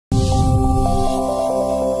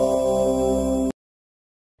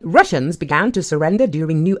Russians began to surrender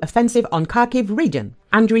during new offensive on Kharkiv region.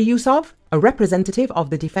 Andrii Yusov, a representative of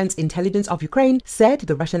the Defense Intelligence of Ukraine, said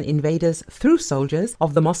the Russian invaders threw soldiers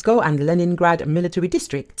of the Moscow and Leningrad military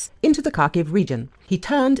districts into the Kharkiv region. He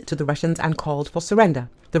turned to the Russians and called for surrender.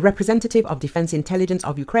 The representative of Defense Intelligence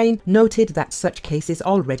of Ukraine noted that such cases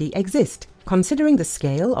already exist. Considering the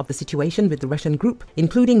scale of the situation with the Russian group,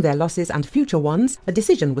 including their losses and future ones, a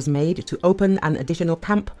decision was made to open an additional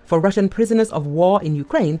camp for Russian prisoners of war in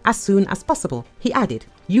Ukraine as soon as possible, he added.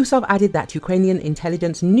 Yusov added that Ukrainian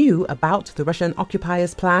intelligence knew about the Russian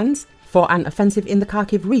occupiers' plans for an offensive in the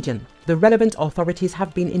Kharkiv region. The relevant authorities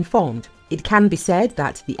have been informed. It can be said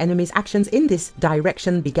that the enemy's actions in this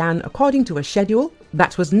direction began according to a schedule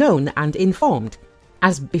that was known and informed.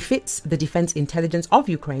 As befits the Defense Intelligence of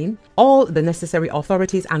Ukraine, all the necessary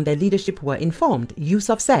authorities and their leadership were informed,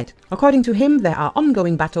 Yusov said. According to him, there are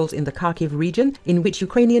ongoing battles in the Kharkiv region in which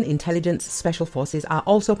Ukrainian intelligence special forces are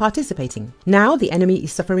also participating. Now the enemy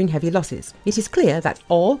is suffering heavy losses. It is clear that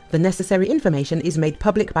all the necessary information is made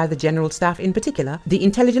public by the General Staff in particular, the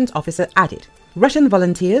intelligence officer added. Russian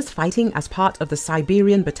volunteers fighting as part of the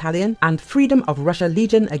Siberian Battalion and Freedom of Russia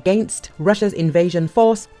Legion against Russia's invasion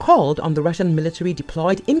force called on the Russian military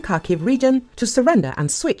deployed in Kharkiv region to surrender and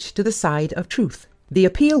switch to the side of truth. The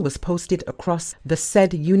appeal was posted across the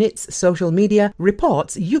said unit's social media,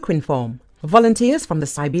 reports Ukrinform. Volunteers from the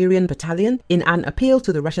Siberian Battalion, in an appeal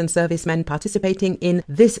to the Russian servicemen participating in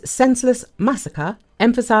this senseless massacre,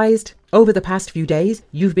 emphasized, over the past few days,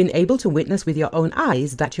 you've been able to witness with your own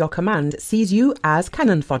eyes that your command sees you as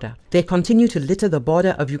cannon fodder. They continue to litter the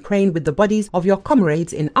border of Ukraine with the bodies of your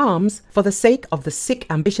comrades in arms for the sake of the sick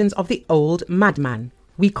ambitions of the old madman.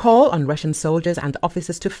 We call on Russian soldiers and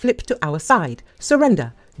officers to flip to our side,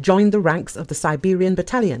 surrender, join the ranks of the Siberian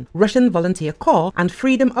Battalion, Russian Volunteer Corps and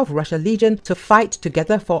Freedom of Russia Legion to fight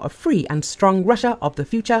together for a free and strong Russia of the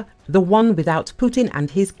future, the one without Putin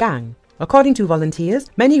and his gang. According to volunteers,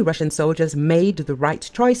 many Russian soldiers made the right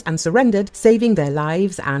choice and surrendered, saving their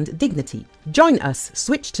lives and dignity. Join us,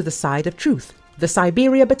 switch to the side of truth, the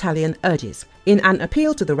Siberia Battalion urges. In an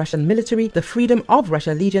appeal to the Russian military, the Freedom of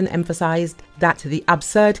Russia Legion emphasized that the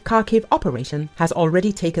absurd Kharkiv operation has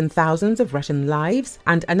already taken thousands of Russian lives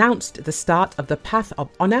and announced the start of the Path of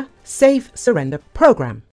Honor Safe Surrender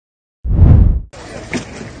program.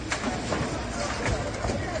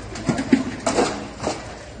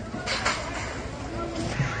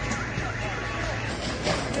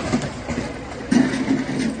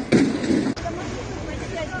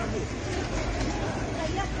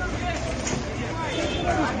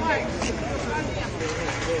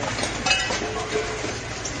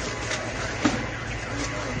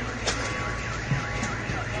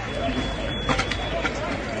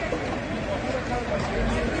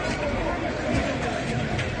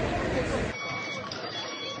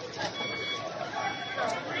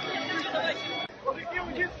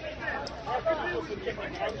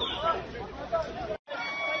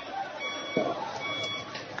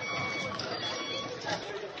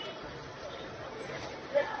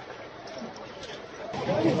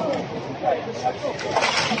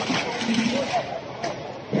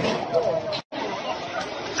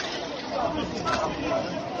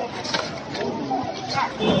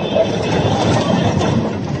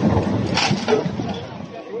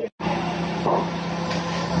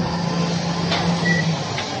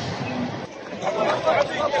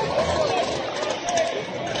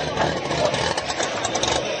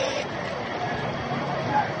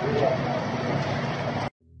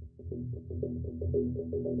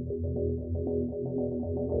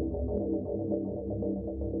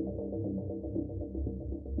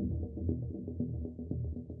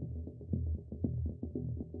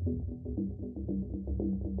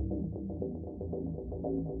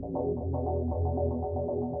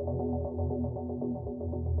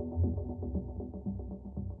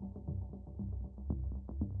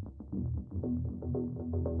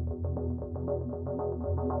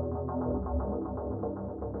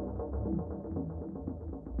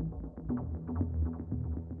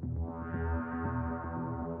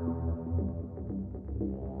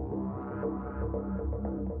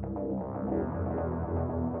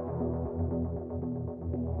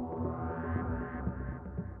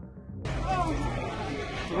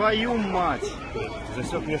 Твою мать!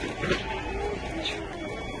 Засек мне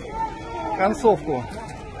концовку.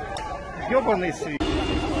 Ёбаный свет.